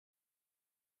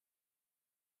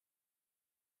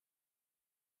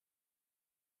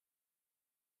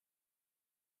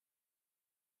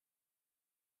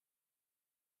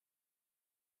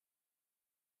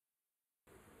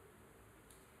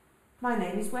My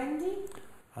name is Wendy.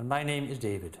 And my name is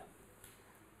David.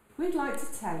 We'd like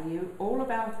to tell you all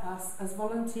about us as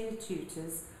volunteer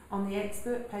tutors on the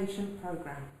Expert Patient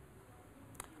Programme.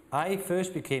 I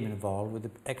first became involved with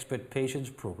the Expert Patients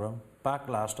Programme back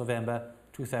last November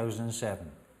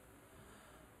 2007.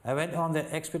 I went on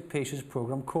the Expert Patients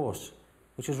Programme course,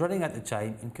 which was running at the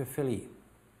time in Caerphilly.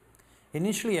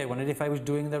 Initially, I wondered if I was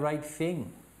doing the right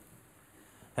thing.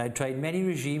 I had tried many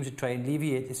regimes to try and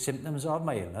alleviate the symptoms of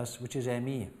my illness, which is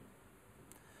ME.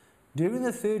 During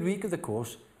the third week of the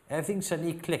course, everything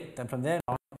suddenly clicked, and from then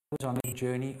on, I was on a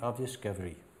journey of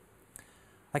discovery.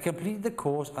 I completed the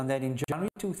course, and then in January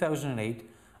 2008,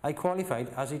 I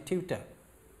qualified as a tutor.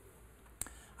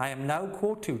 I am now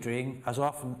co-tutoring as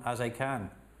often as I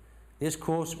can. This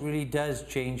course really does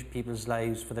change people's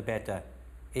lives for the better.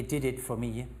 It did it for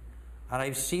me, and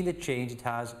I've seen the change it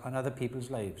has on other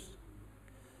people's lives.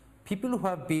 People who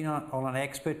have been on an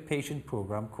Expert Patient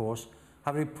Programme course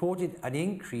have reported an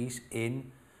increase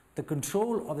in the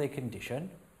control of their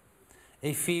condition,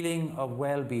 a feeling of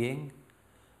well-being,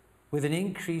 with an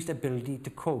increased ability to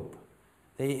cope.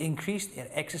 They increased their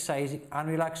exercising and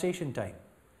relaxation time.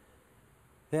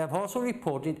 They have also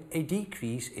reported a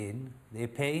decrease in their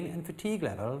pain and fatigue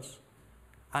levels,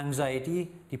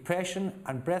 anxiety, depression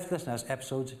and breathlessness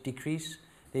episodes decrease.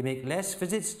 They make less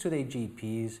visits to their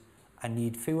GPs and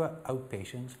need fewer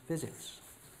outpatient visits.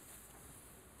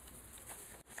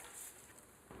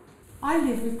 I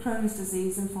live with Crohn's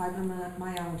disease and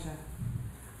fibromyalgia.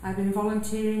 I've been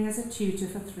volunteering as a tutor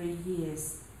for 3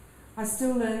 years. I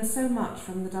still learn so much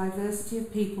from the diversity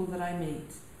of people that I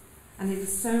meet, and it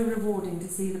is so rewarding to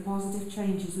see the positive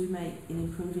changes we make in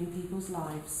improving people's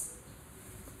lives.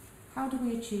 How do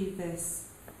we achieve this?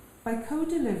 By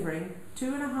co-delivering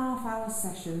 2.5-hour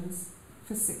sessions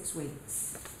for 6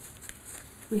 weeks.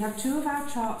 We have 2 of our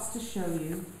charts to show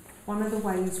you one of the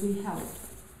ways we help.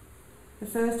 The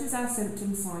first is our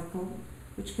symptom cycle,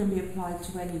 which can be applied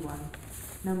to anyone.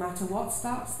 No matter what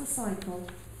starts the cycle,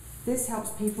 this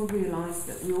helps people realise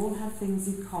that we all have things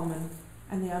in common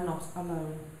and they are not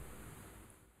alone.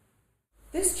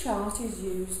 This chart is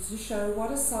used to show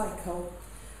what a cycle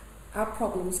our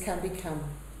problems can become.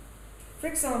 For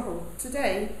example,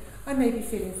 today I may be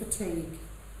feeling fatigue.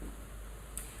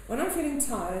 When I'm feeling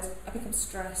tired, I become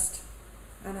stressed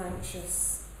and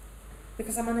anxious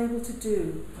because I'm unable to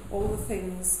do all the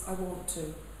things I want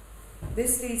to.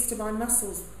 This leads to my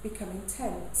muscles becoming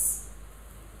tense.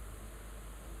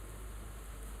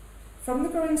 From the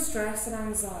growing stress and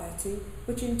anxiety,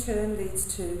 which in turn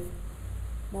leads to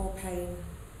more pain,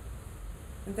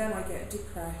 and then I get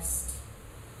depressed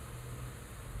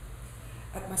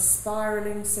at my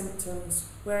spiralling symptoms,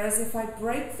 whereas if I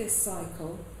break this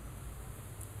cycle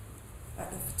at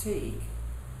the fatigue,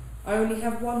 I only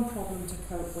have one problem to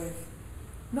cope with,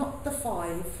 not the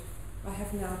 5 I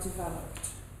have now developed.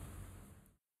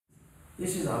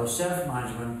 This is our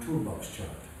self-management toolbox chart.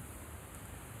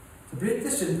 To break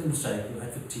the symptom cycle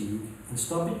at fatigue and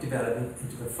stop it developing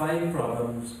into the 5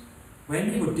 problems,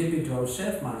 Wendy would dip into our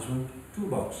self-management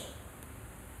toolbox,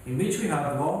 in which we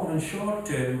have long and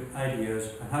short-term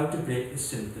ideas on how to break the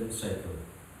symptom cycle,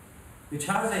 which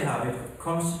has a habit of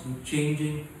constantly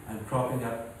changing and cropping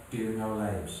up during our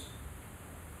lives.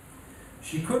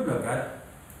 She could look at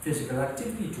physical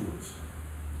activity tools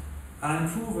and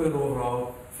improve her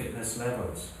overall fitness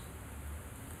levels.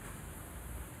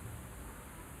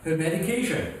 Her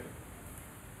medication,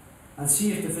 and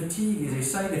see if the fatigue is a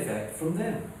side effect from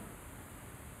them.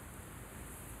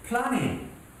 Planning.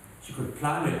 She could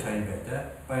plan her time better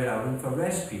by allowing for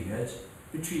rest periods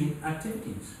between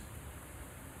activities.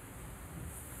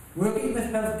 Working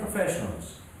with health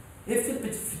professionals. If the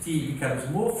fatigue becomes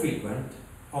more frequent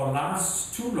or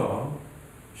lasts too long,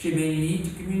 she may need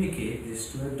to communicate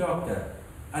this to a doctor,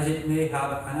 as it may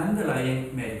have an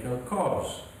underlying medical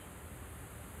cause.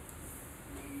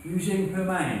 Using her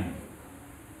mind.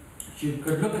 She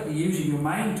could look at the using your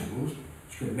mind tools.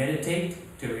 She could meditate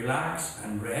to relax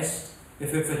and rest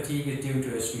if her fatigue is due to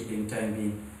her sleeping time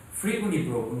being frequently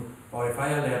broken or if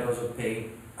higher levels of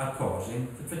pain are causing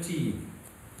the fatigue.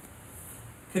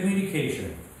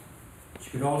 Communication. She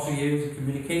could also use the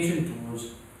communication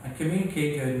tools and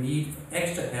communicate her need for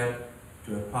extra help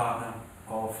to her partner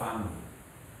or family.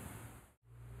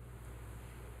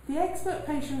 The Expert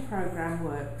Patient Programme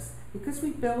works because we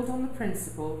build on the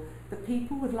principle that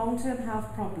people with long-term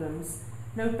health problems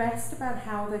know best about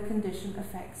how their condition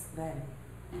affects them.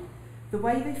 The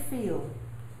way they feel,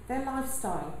 their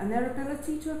lifestyle and their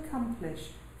ability to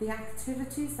accomplish the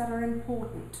activities that are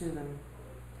important to them.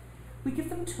 We give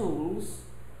them tools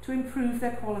to improve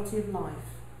their quality of life.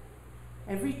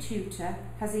 Every tutor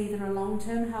has either a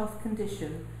long-term health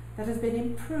condition that has been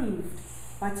improved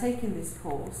by taking this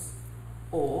course,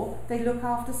 or they look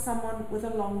after someone with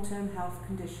a long-term health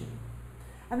condition.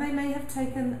 And they may have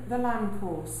taken the LAM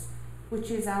course, which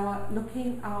is our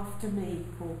Looking After Me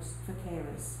course for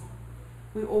carers.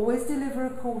 We always deliver a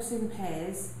course in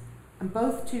pairs, and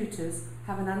both tutors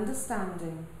have an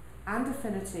understanding and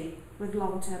affinity with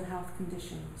long-term health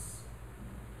conditions.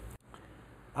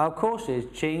 Our courses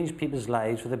change people's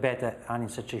lives for the better and in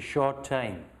such a short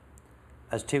time.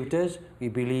 As tutors, we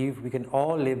believe we can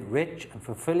all live rich and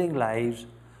fulfilling lives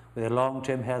with a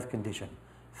long-term health condition,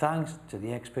 thanks to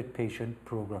the Expert Patient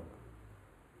Programme.